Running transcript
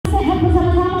sehat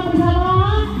bersama-sama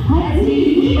bersama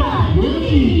Haji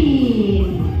Imamuddin.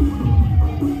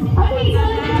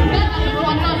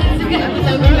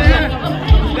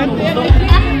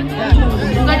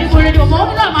 Oke, nggak boleh diomong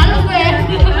lah, malu gue.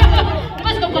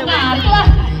 Mas kok kartu lah.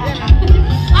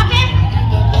 Oke.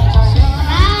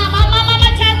 Nah, mama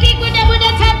cantik, bunda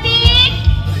cantik.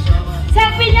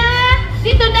 Selfie-nya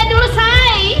ditunda dulu,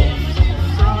 say.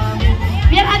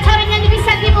 Biar acaranya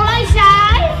bisa dimulai,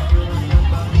 say.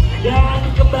 Dan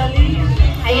kembali.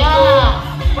 Ayo.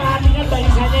 Perhatikan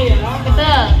barisannya ya.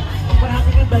 Betul.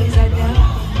 Perhatikan barisannya.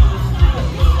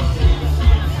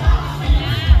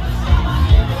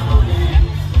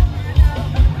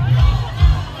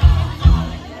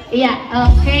 Iya,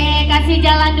 oke. Kasih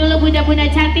jalan dulu bunda-bunda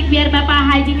cantik biar Bapak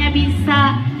Hajinya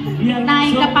bisa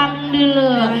naik ke panggung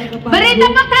dulu. Beri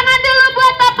tepuk tangan dulu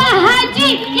buat Bapak Haji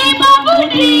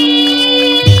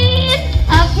Imamuddin.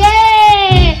 Oke,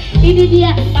 ini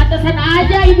dia. Pantesan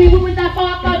aja ibu-ibu minta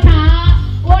foto, Cak.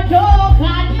 Waduh,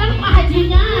 ganteng Pak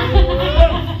Hajinya.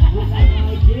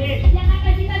 Yang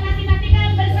akan kita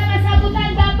nanti-nantikan bersama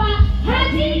sambutan Bapak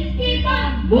Haji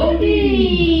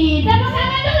Imamuddin. Tepuk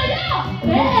tangan dulu dong.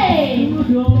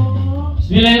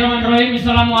 Bismillahirrahmanirrahim.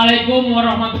 Assalamualaikum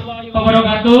warahmatullahi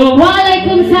wabarakatuh.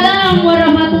 Waalaikumsalam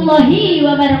warahmatullahi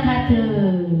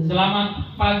wabarakatuh. Selamat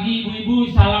pagi ibu-ibu,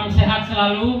 salam sehat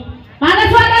selalu. Mana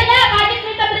suaranya? Pak Haji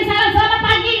minta beri salam selamat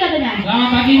pagi katanya. Selamat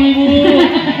pagi ibu-ibu.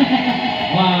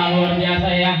 Wah, luar biasa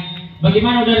ya.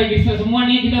 Bagaimana, udah register semua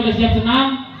nih? Kita udah siap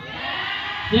senam?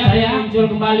 Siap ya?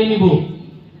 Muncul kembali nih Bu.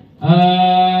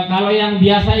 Kalau yang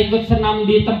biasa ikut senam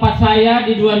di tempat saya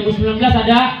di 2019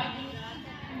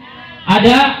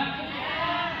 ada?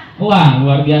 Wah,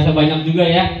 luar biasa banyak juga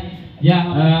ya.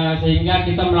 Sehingga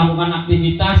kita melakukan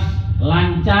aktivitas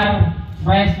lancar,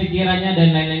 fresh pikirannya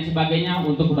dan lain-lain sebagainya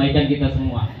untuk kebaikan kita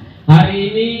semua. Hari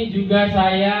ini juga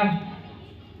saya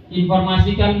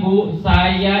informasikan Bu,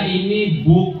 saya ini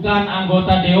bukan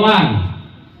anggota dewan.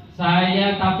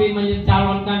 Saya tapi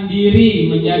mencalonkan diri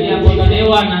menjadi anggota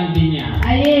dewan nantinya.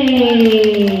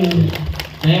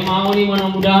 Saya mau nih,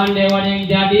 mudah-mudahan dewan yang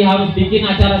jadi harus bikin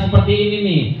acara seperti ini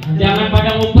nih. Jangan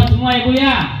pada ngumpet semua ya Bu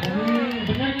ya.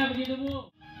 Benar nggak begitu Bu?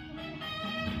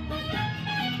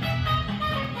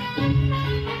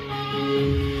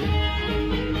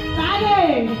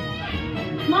 Tade,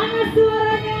 mana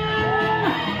suaranya?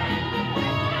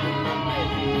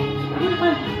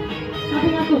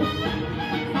 Samping aku.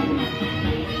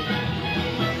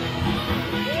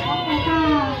 Oke,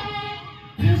 Kak.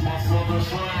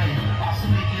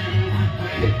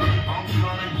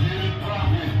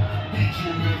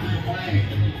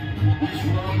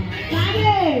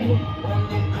 Tade,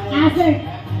 asik.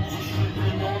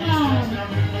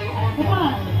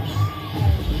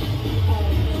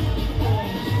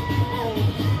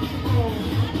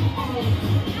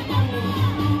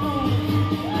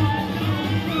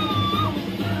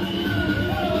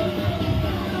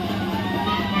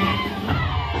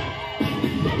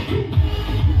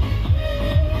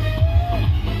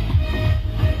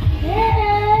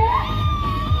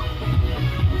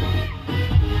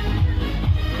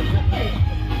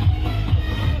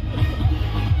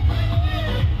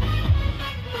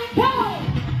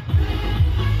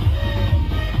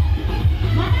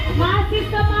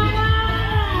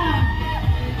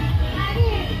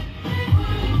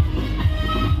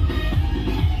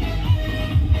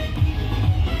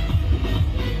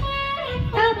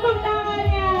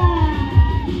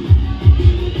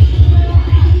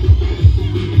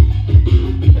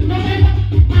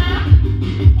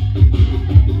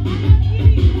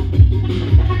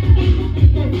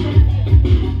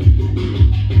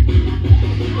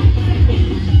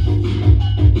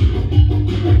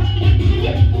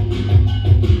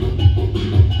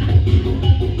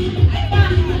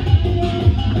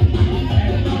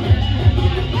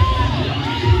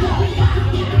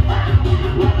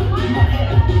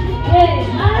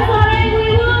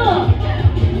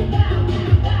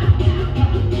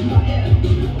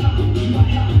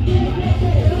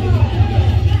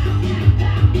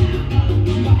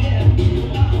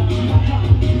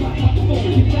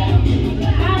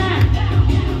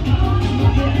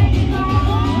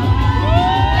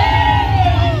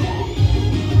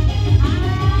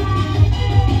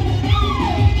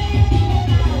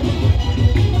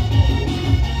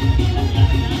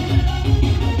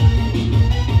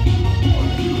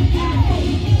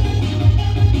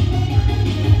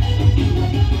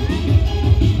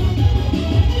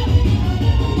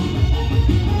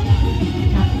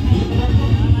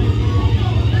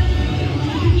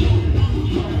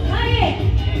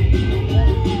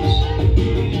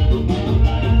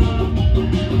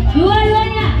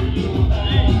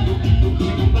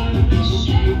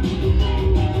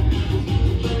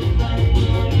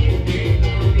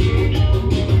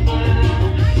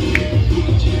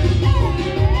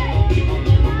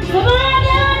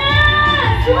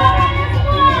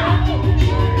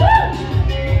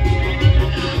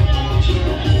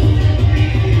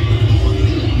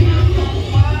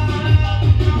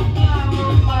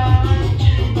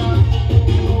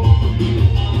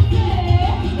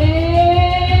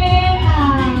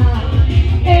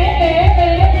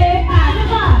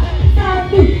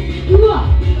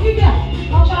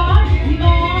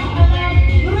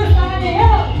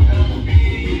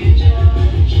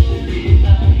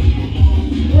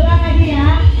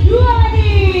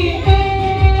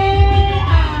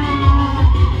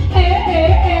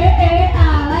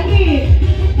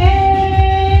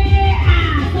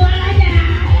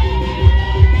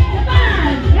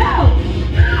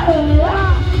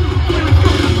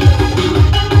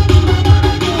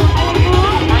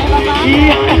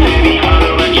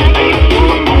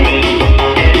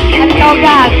 cowok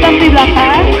ganteng di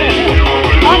belakang.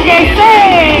 Oke,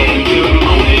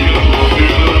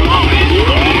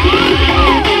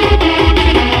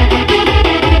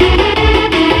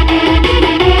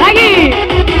 lagi.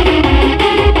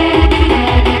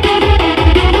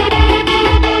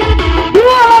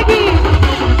 Dua lagi.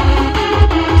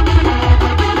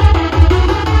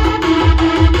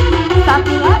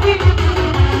 Satu lagi.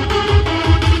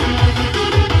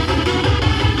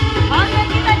 Oke,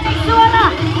 kita cek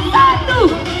suara. Satu.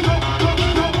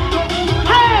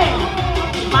 Hei,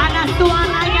 mana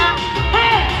suaranya?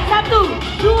 Hei, satu,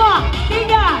 dua,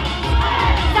 tiga.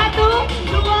 Satu,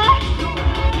 dua.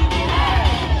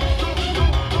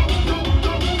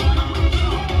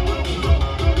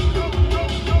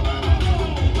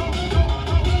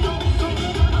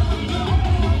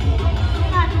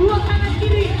 Nah, dua kanan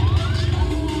kiri.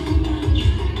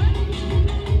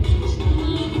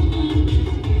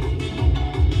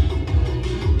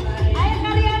 Ayo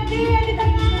kalian yang di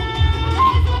tengah.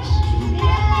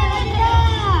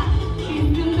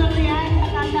 Pinjam dulu ya,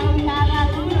 tanda utara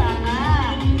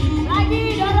lurah. Lagi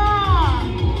dorong.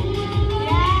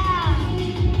 Ya.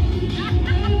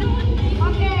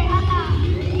 Oke, Ana.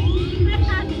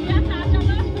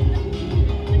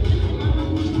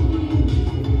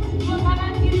 Dua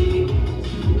kanan kiri.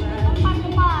 Depan.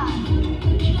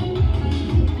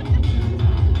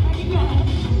 Lagi dia.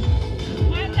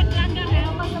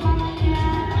 Apa semangatnya?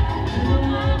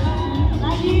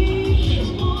 Lagi.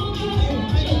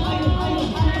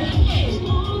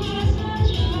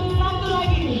 Satu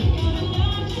lagi.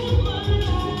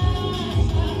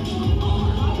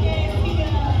 Oke,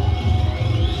 tiga.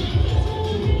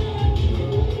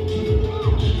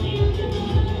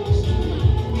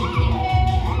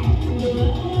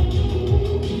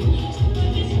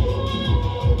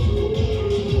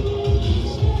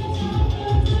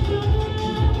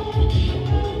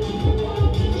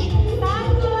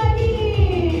 Satu lagi.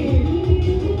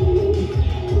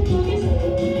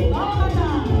 Bawa mana?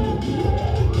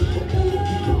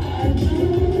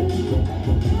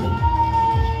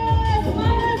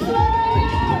 Mana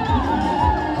suaranya?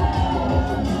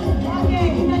 Oke,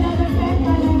 kita dapat set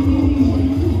kanan kiri.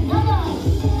 Halo.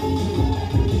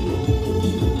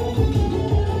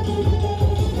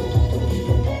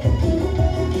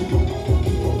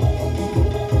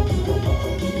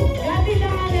 Ganti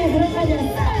tangannya, terus aja.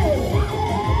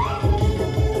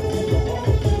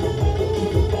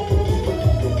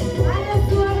 Ada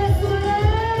suara-suara.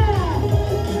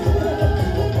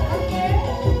 Oke,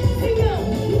 single.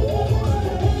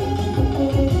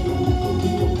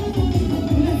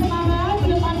 Udah semangat,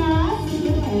 udah panas.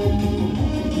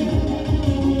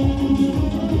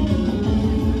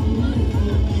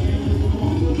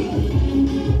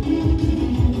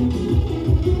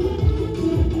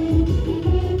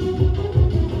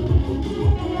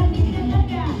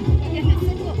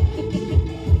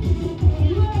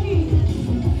 Dua lagi.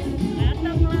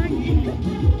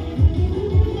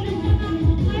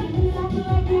 Satu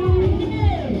lagi.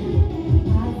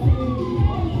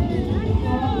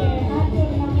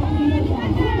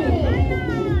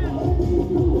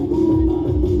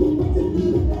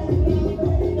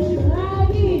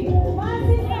 Lagi,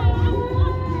 masih semangat.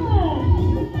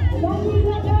 Lagi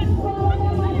dapat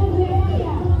suaranya mana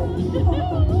Swadaya.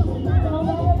 Swadaya.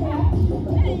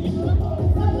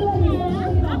 Satu lagi.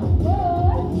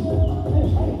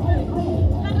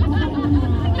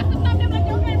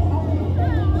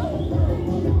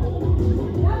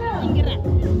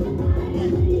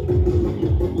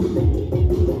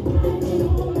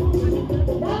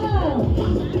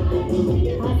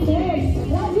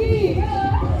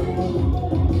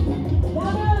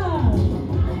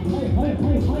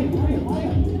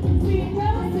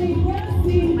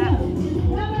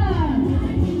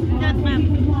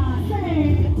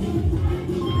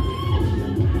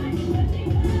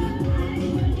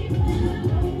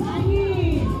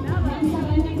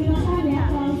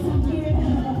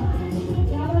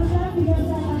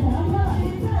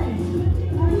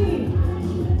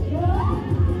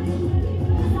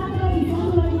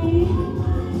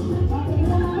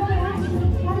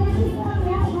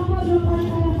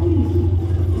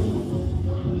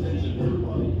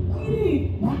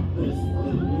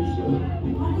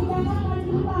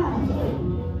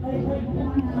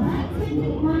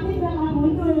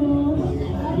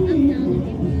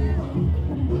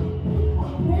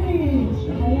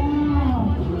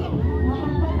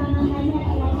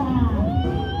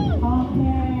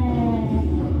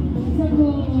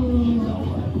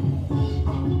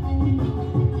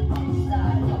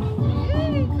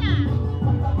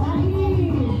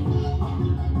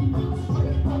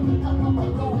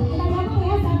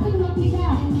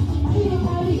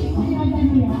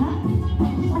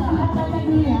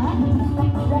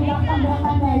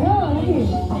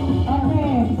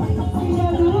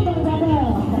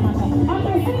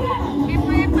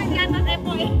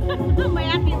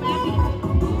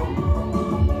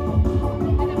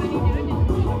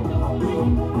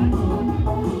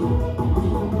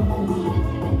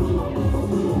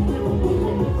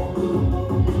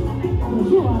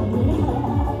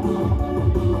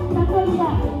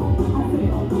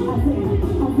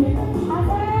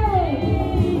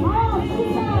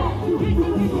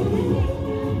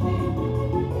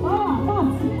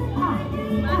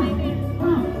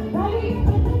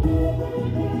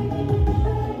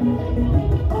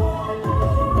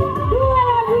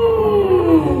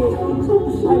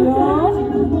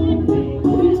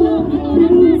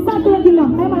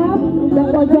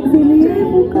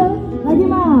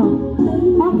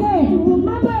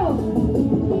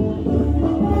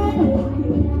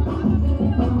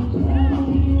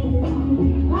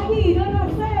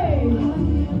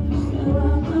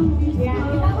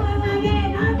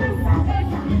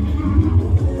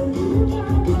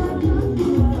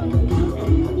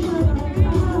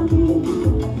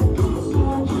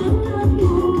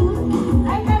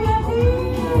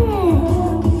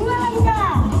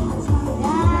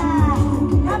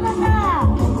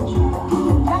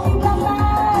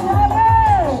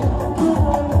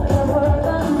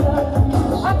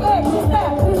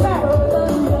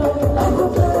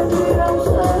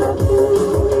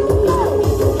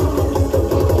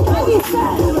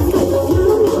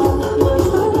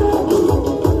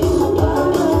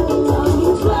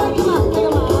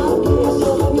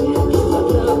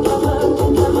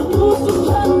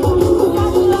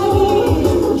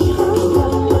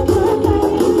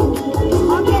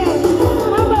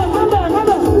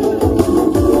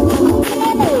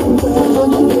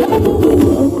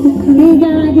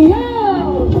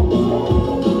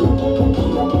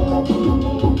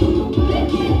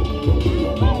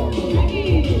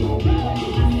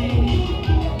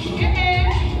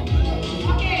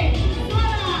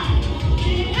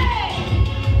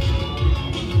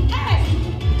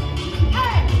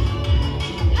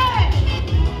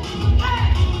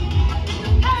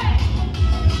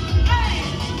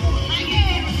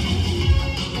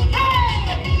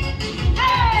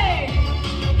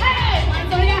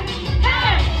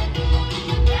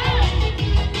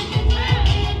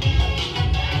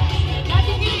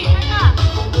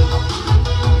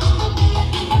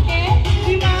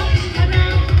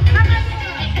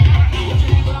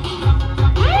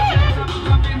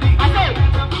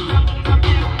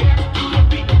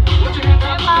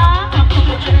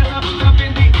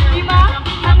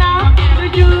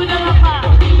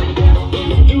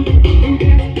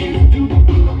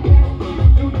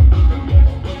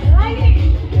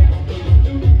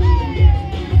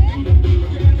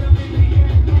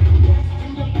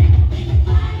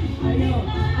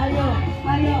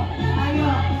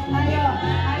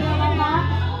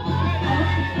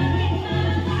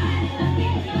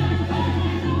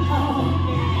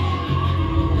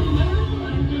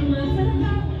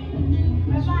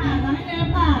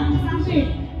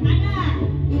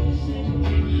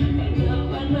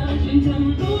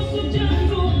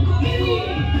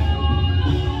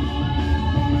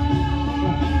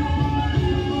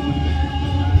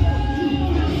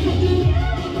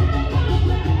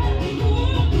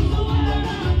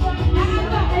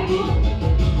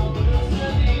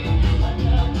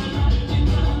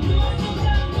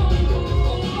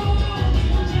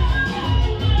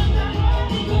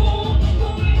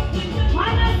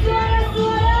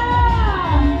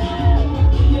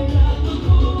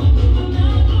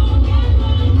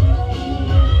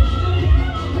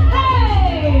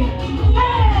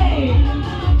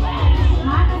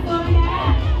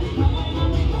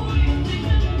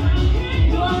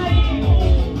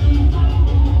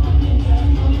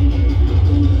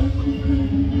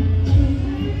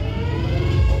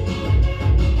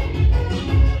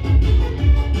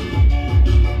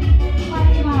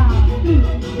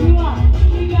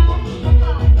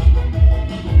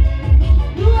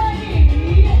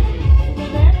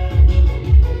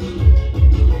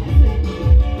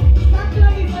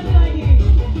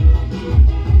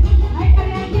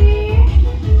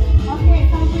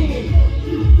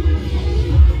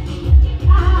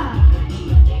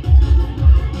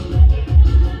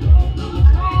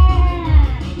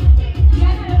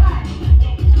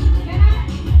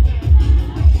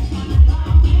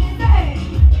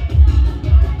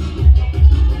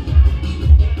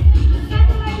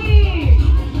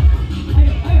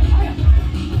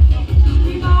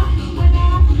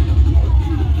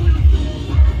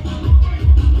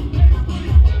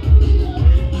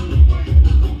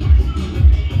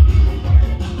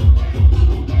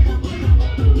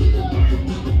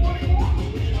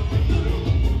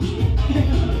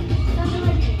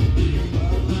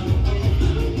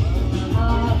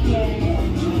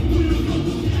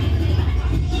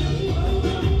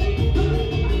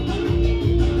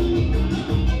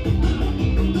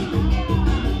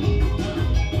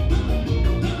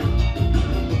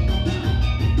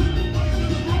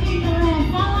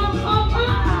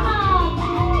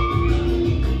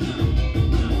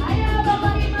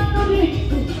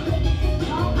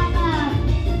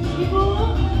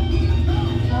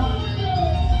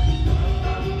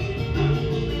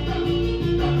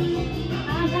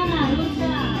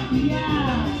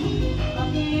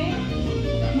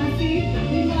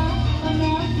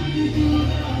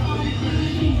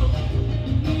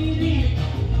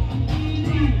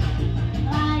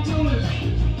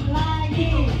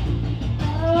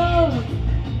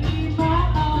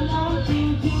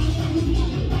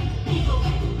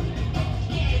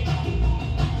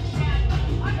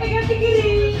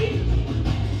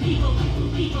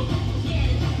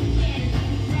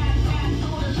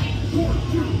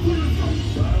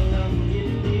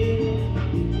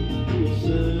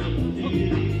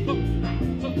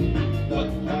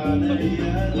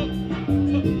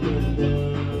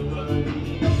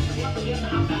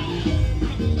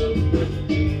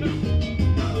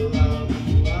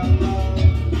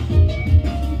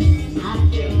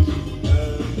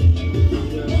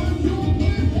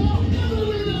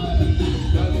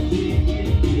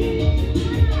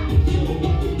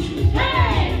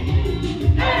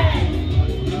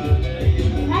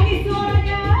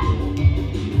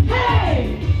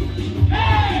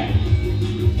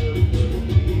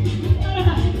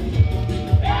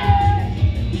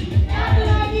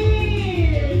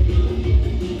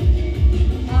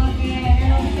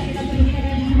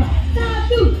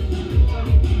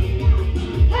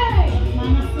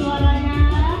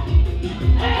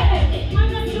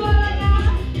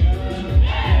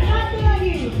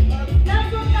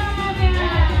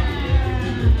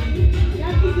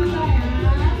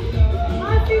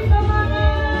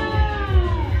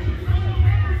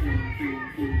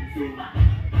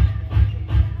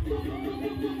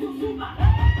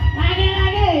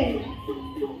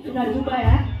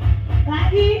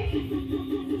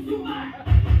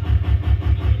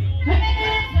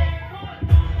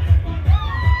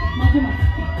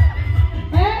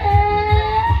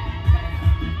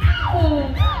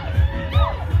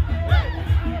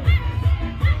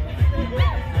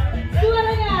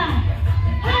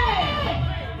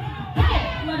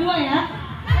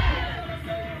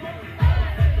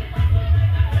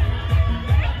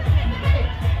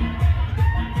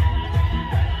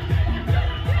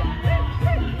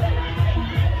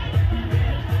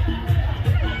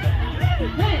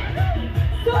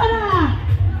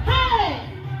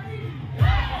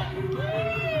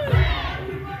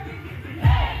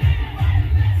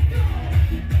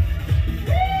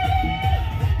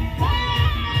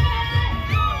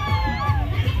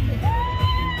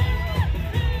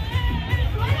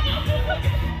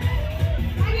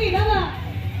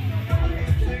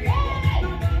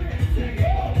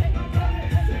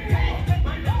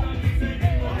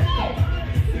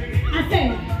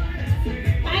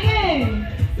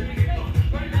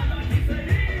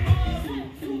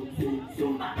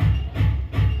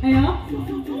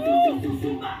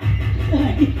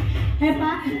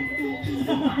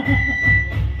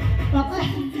 Bapak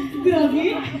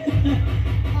grogi.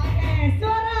 Oke,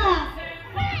 suara.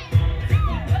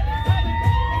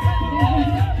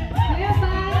 Ayo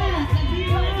Pak,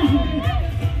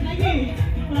 lagi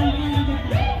pelan-pelan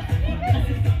aja.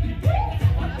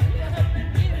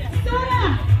 Suara,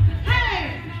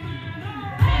 hey.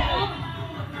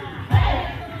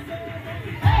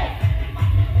 Hey.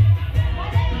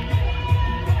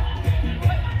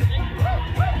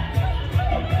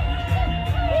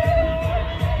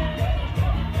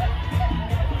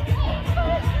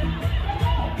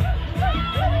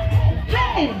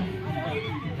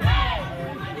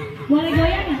 Boleh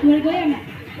goyang nggak? Boleh goyang nggak?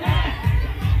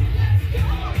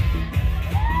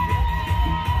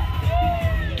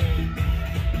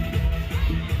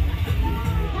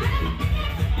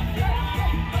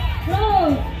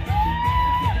 Wow.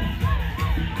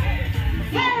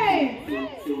 Hey.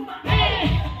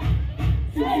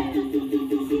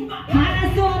 Mana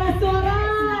suara-suara?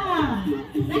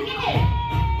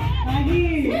 Lagi.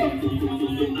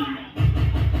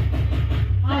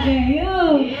 Oke,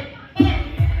 yuk.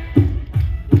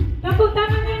 Tepuk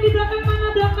tangan yang di belakang,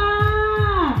 mana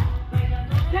belakang?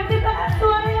 Yang di belakang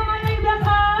suara yang mana yang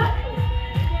belakang?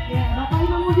 Ya, Bapak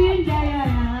Imamuddin jaya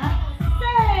ya.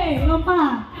 Say,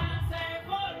 lompat.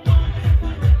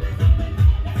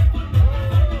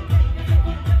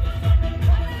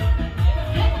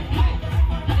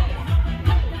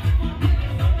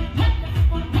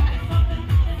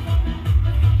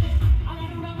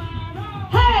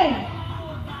 Hey,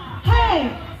 hey.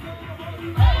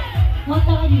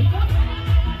 Motor lagi.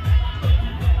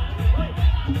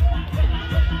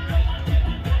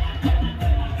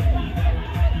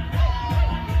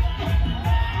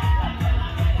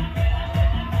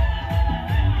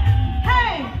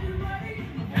 Hey.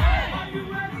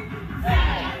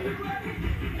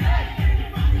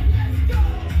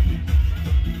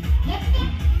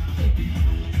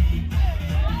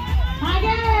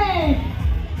 Lagi.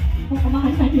 Mau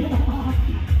kemana dia?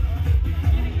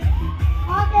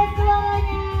 Oke,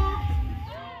 suaranya.